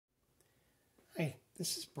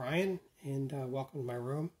This is Brian, and welcome to my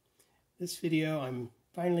room. This video, I'm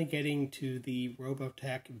finally getting to the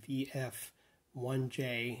Robotech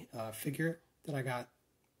VF-1J figure that I got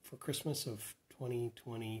for Christmas of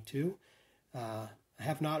 2022. I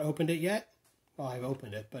have not opened it yet. Well, I've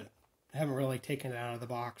opened it, but I haven't really taken it out of the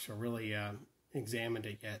box or really examined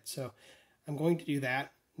it yet. So I'm going to do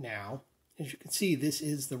that now. As you can see, this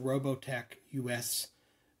is the Robotech US,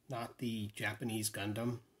 not the Japanese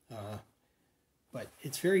Gundam. But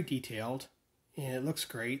it's very detailed and it looks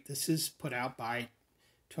great. This is put out by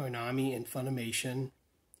Toonami and Funimation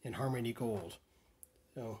and Harmony Gold.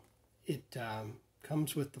 So it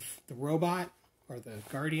comes with the robot, or the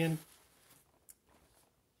Guardian,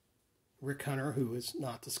 Rick Hunter, who is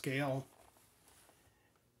not to scale,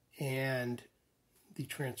 and the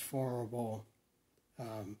transformable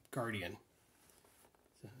Guardian.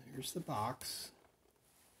 So there's the box.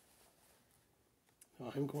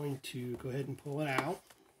 I'm going to go ahead and pull it out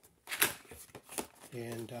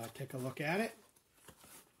and take a look at it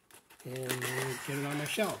and get it on my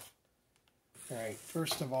shelf. Alright,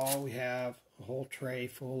 first of all, we have a whole tray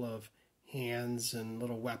full of hands and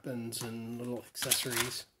little weapons and little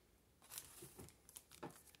accessories.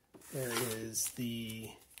 There is the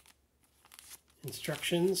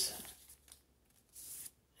instructions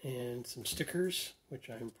and some stickers, which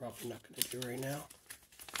I'm probably not going to do right now.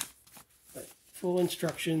 But full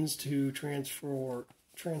instructions to transform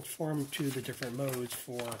to the different modes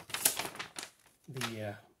for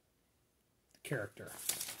the character.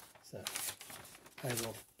 So I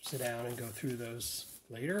will sit down and go through those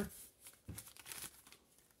later.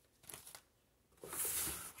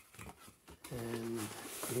 And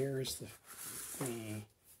here's the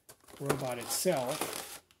robot itself.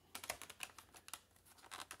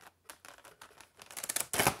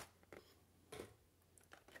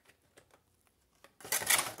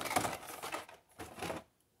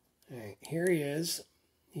 Alright, here he is.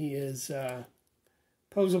 He is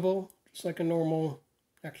posable, just like a normal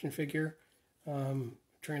action figure,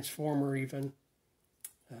 transformer even.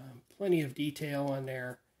 Plenty of detail on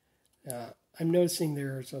there. I'm noticing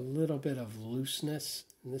there's a little bit of looseness,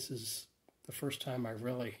 and this is the first time I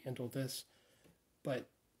really handled this, but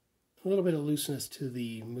a little bit of looseness to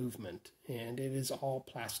the movement, and it is all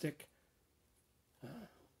plastic.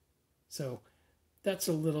 So that's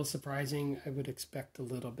a little surprising. I would expect a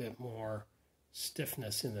little bit more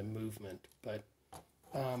stiffness in the movement, but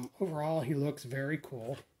overall he looks very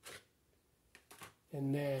cool.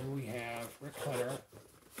 And then we have Rick Hunter.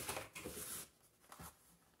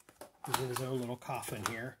 He's in his own little coffin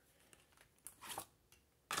here.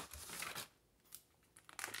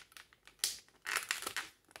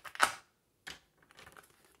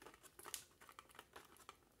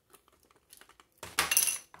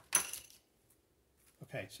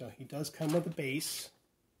 Okay, so he does come with a base,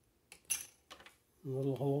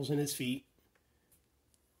 little holes in his feet.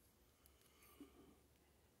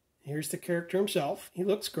 Here's the character himself. He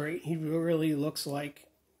looks great. He really looks like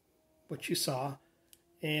what you saw.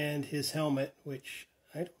 And his helmet, which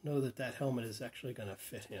I don't know that that helmet is actually going to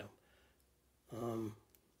fit him.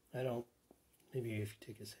 I don't, maybe if you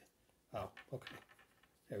take his, oh, okay.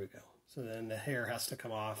 There we go. So then the hair has to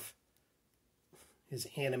come off, his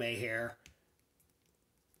anime hair.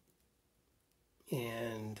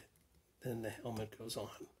 And then the helmet goes on.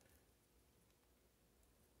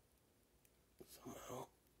 Somehow.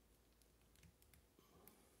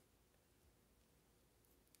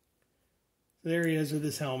 So there he is with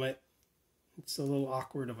his helmet. It's a little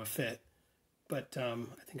awkward of a fit, but I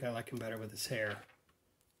think I like him better with his hair.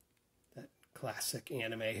 That classic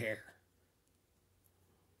anime hair.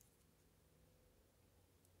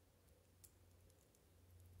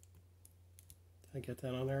 Did I get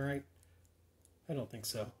that on there right? I don't think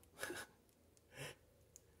so.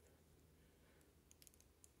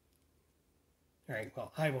 Alright,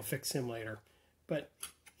 well, I will fix him later. But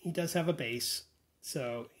he does have a base,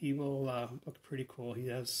 so he will look pretty cool. He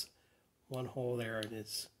has one hole there in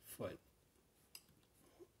his foot.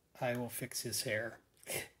 I will fix his hair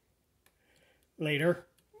later.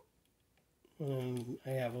 I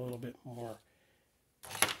have a little bit more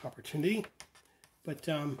opportunity. But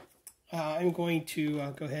I'm going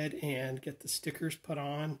to go ahead and get the stickers put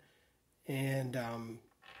on and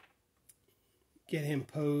get him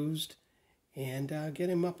posed and get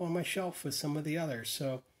him up on my shelf with some of the others.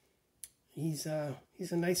 So he's a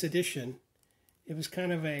nice addition. It was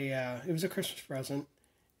kind of it was a Christmas present,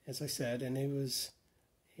 as I said, and it was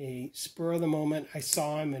a spur of the moment. I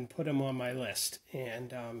saw him and put him on my list,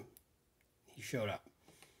 and he showed up.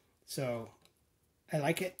 So I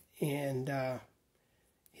like it, and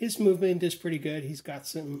his movement is pretty good. He's got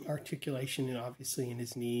some articulation, and obviously in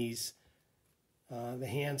his knees. The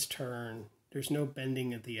hands turn. There's no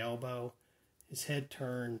bending at the elbow. His head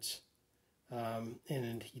turns,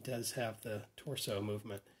 and he does have the torso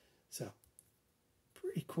movement. So,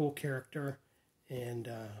 pretty cool character, and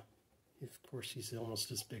of course he's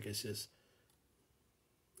almost as big as his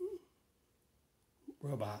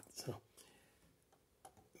robot. So,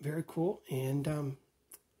 very cool, and hope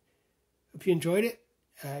you enjoyed it.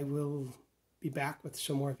 I will be back with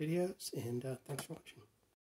some more videos, and thanks for watching.